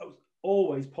was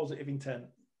always positive intent.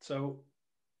 So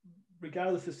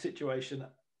regardless of the situation,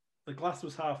 the glass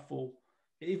was half full.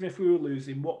 Even if we were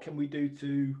losing, what can we do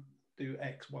to do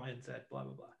X, Y, and Z, blah,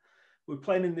 blah, blah. We were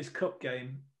playing in this cup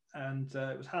game, and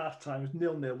it was half time, it was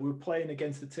 0-0. We were playing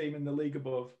against the team in the league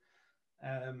above,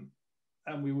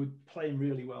 and we were playing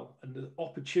really well. And the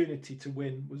opportunity to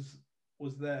win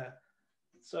was there.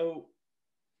 So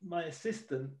my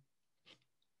assistant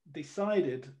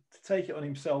decided to take it on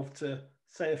himself to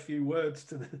say a few words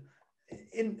to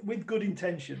with good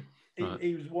intention. Right.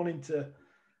 He was wanting to,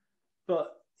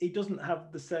 but he didn't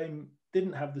have the same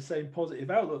positive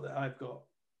outlook that I've got.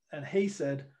 And he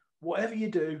said, whatever you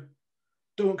do,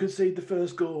 don't concede the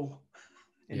first goal,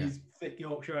 in his thick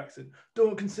Yorkshire accent.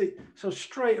 Don't concede. So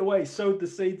straight away sowed the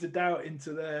seeds of doubt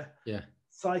into their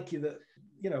psyche that,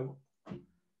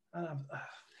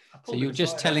 so you're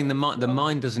just telling the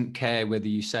mind doesn't care whether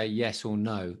you say yes or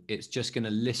no. It's just going to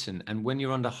listen. And when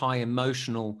you're under high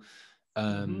emotional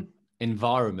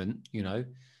environment,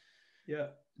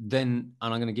 then,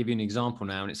 and I'm going to give you an example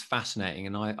now, and it's fascinating.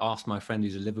 And I asked my friend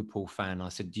who's a Liverpool fan, I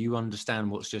said, do you understand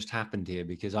what's just happened here?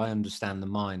 Because I understand the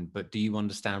mind, but do you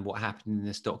understand what happened in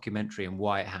this documentary and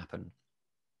why it happened?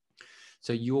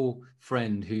 So your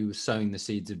friend who was sowing the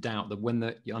seeds of doubt, that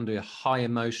when you're under a high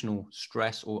emotional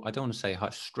stress, or I don't want to say high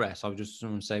stress, I just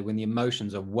want to say when the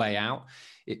emotions are way out,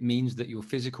 it means that your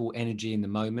physical energy in the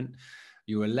moment,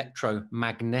 your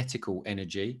electromagnetical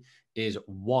energy is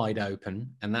wide open.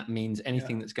 And that means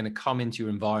anything that's going to come into your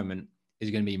environment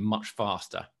is going to be much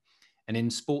faster. And in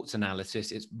sports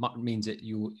analysis, it means that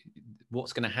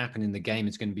what's going to happen in the game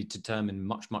is going to be determined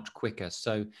much, much quicker.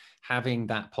 So having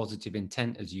that positive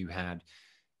intent as you had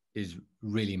is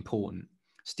really important.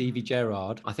 Stevie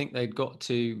Gerrard, I think they'd got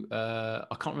to,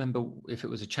 I can't remember if it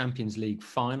was a Champions League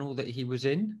final that he was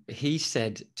in. He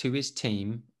said to his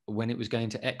team when it was going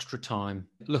to extra time,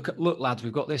 look lads,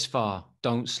 we've got this far.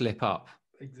 Don't slip up.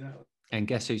 Exactly. And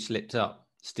guess who slipped up?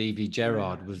 Stevie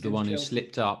Gerrard was the one who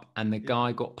slipped up, and the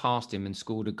guy got past him and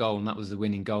scored a goal, and that was the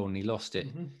winning goal, and he lost it.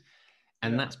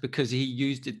 And that's because he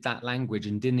used that language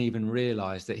and didn't even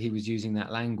realize that he was using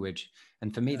that language.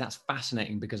 And for me, that's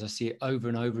fascinating because I see it over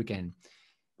and over again.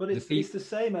 But it's the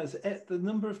same as the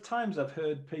number of times I've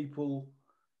heard people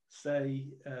say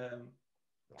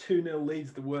 2-0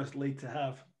 lead's the worst lead to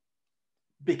have.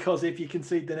 Because if you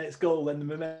concede the next goal, then the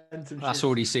momentum shifts. That's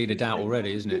already seeded out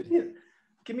already, isn't it?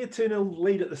 Give me a 2-0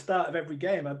 lead at the start of every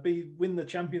game. I'd win the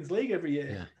Champions League every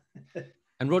year. Yeah.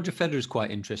 And Roger Federer is quite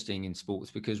interesting in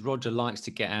sports because Roger likes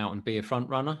to get out and be a front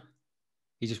runner.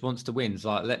 He just wants to win. It's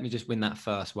like, let me just win that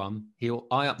first one. He'll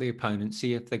eye up the opponent,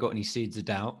 see if they've got any seeds of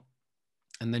doubt,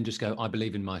 and then just go, I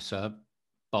believe in my serve.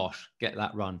 Bosh, get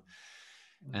that run.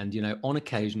 And, you know, on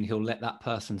occasion, he'll let that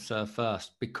person serve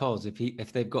first because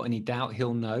if they've got any doubt,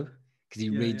 he'll know because he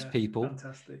reads people.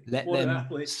 Fantastic. Let them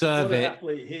serve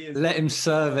it. Let him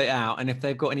serve it out. And if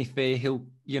they've got any fear, he'll,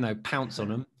 you know, pounce on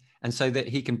them. And so that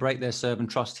he can break their serve and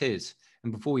trust his.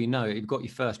 And before you know it, you've got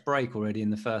your first break already in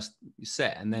the first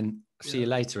set. And then see you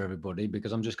later, everybody,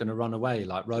 because I'm just going to run away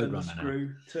like Roadrunner now.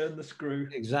 Turn the screw.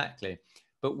 Exactly.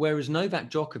 But whereas Novak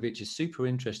Djokovic is super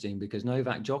interesting because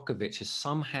Novak Djokovic has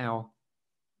somehow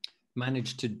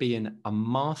managed to be a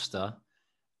master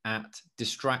at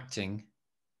distracting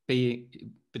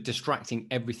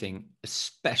everything,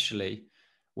 especially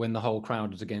when the whole crowd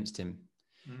was against him.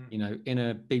 You know, in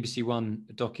a BBC One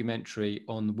documentary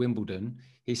on Wimbledon,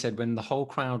 he said when the whole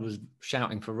crowd was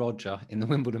shouting for Roger in the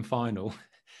Wimbledon final,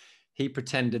 he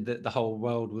pretended that the whole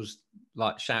world was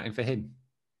like shouting for him.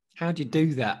 How do you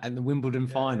do that at the Wimbledon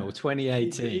final,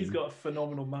 2018? He's got a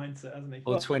phenomenal mindset, hasn't he?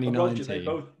 Or 2019.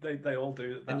 Roger, they all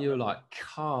do that. And you're like,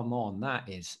 come on, that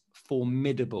is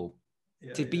formidable.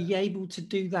 To be able to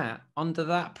do that under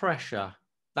that pressure,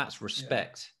 that's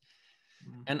respect.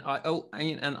 And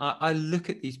I look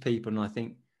at these people and I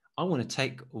think, I want to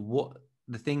take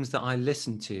the things that I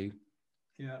listen to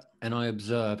and I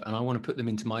observe and I want to put them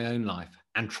into my own life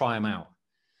and try them out.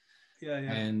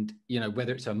 And, you know,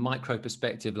 whether it's a micro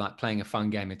perspective, like playing a fun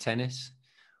game of tennis,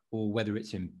 or whether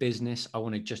it's in business, I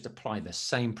want to just apply the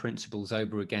same principles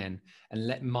over again and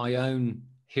let my own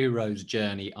hero's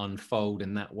journey unfold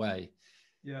in that way.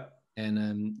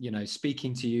 And, you know,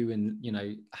 speaking to you and, you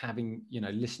know, having, you know,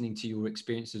 listening to your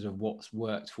experiences of what's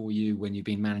worked for you when you've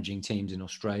been managing teams in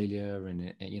Australia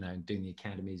and, you know, doing the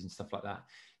academies and stuff like that,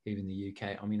 even the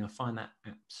UK. I mean, I find that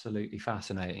absolutely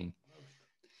fascinating.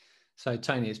 So,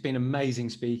 Tony, it's been amazing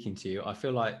speaking to you. I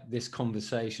feel like this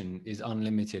conversation is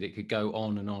unlimited. It could go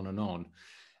on and on and on.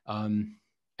 And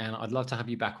I'd love to have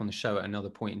you back on the show at another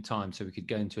point in time so we could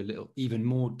go into a little even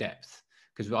more depth,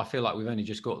 because I feel like we've only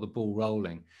just got the ball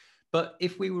rolling. But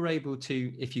if we were able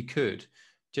to, if you could,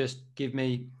 just give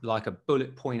me like a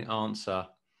bullet point answer,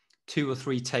 2 or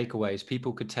 3 takeaways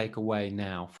people could take away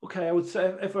now. Okay, I would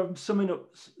say if I'm summing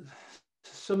up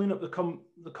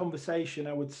the conversation,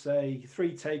 I would say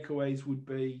 3 takeaways would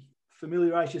be: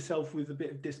 familiarize yourself with a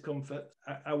bit of discomfort.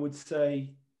 I would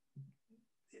say,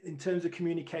 in terms of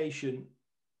communication,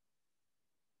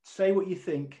 say what you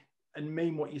think and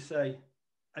mean what you say,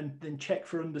 and then check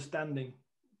for understanding,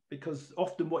 because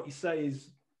often what you say is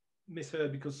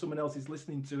misheard because someone else is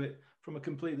listening to it from a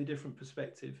completely different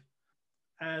perspective.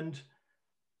 And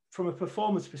from a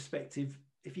performance perspective,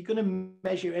 if you're going to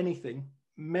measure anything,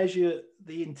 measure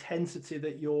the intensity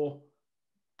that you're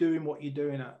doing what you're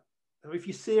doing at. So if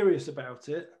you're serious about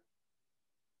it,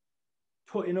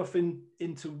 put enough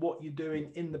into what you're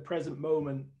doing in the present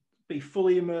moment. Be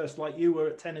fully immersed, like you were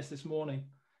at tennis this morning.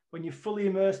 When you're fully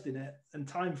immersed in it and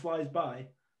time flies by,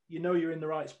 you know you're in the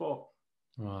right spot.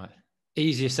 Right.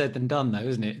 Easier said than done, though,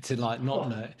 isn't it? To like not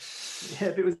know. Yeah,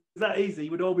 if it was that easy,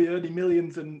 we'd all be earning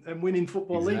millions and winning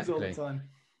football leagues all the time.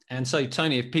 And so,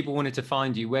 Tony, if people wanted to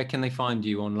find you, where can they find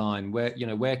you online? Where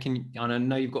can, and I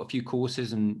know you've got a few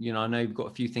courses and, you know, I know you've got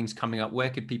a few things coming up. Where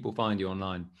could people find you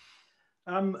online?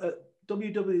 I'm at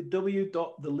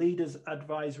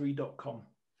www.theleadersadvisory.com.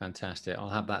 Fantastic. I'll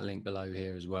have that link below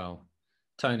here as well.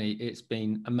 Tony, it's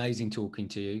been amazing talking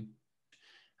to you.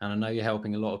 And I know you're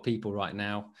helping a lot of people right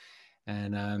now.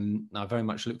 And I very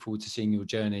much look forward to seeing your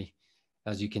journey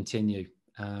as you continue.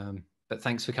 But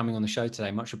thanks for coming on the show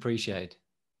today. Much appreciated.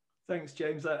 Thanks,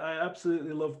 James. I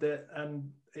absolutely loved it.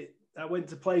 And I went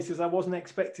to places I wasn't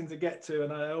expecting to get to.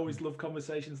 And I always love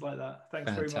conversations like that.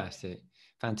 Thanks very much.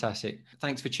 Fantastic.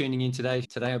 Thanks for tuning in today.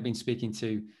 Today, I've been speaking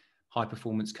to high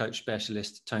performance coach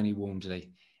specialist, Tony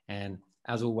Walmsley. And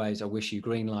as always, I wish you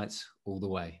green lights all the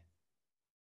way.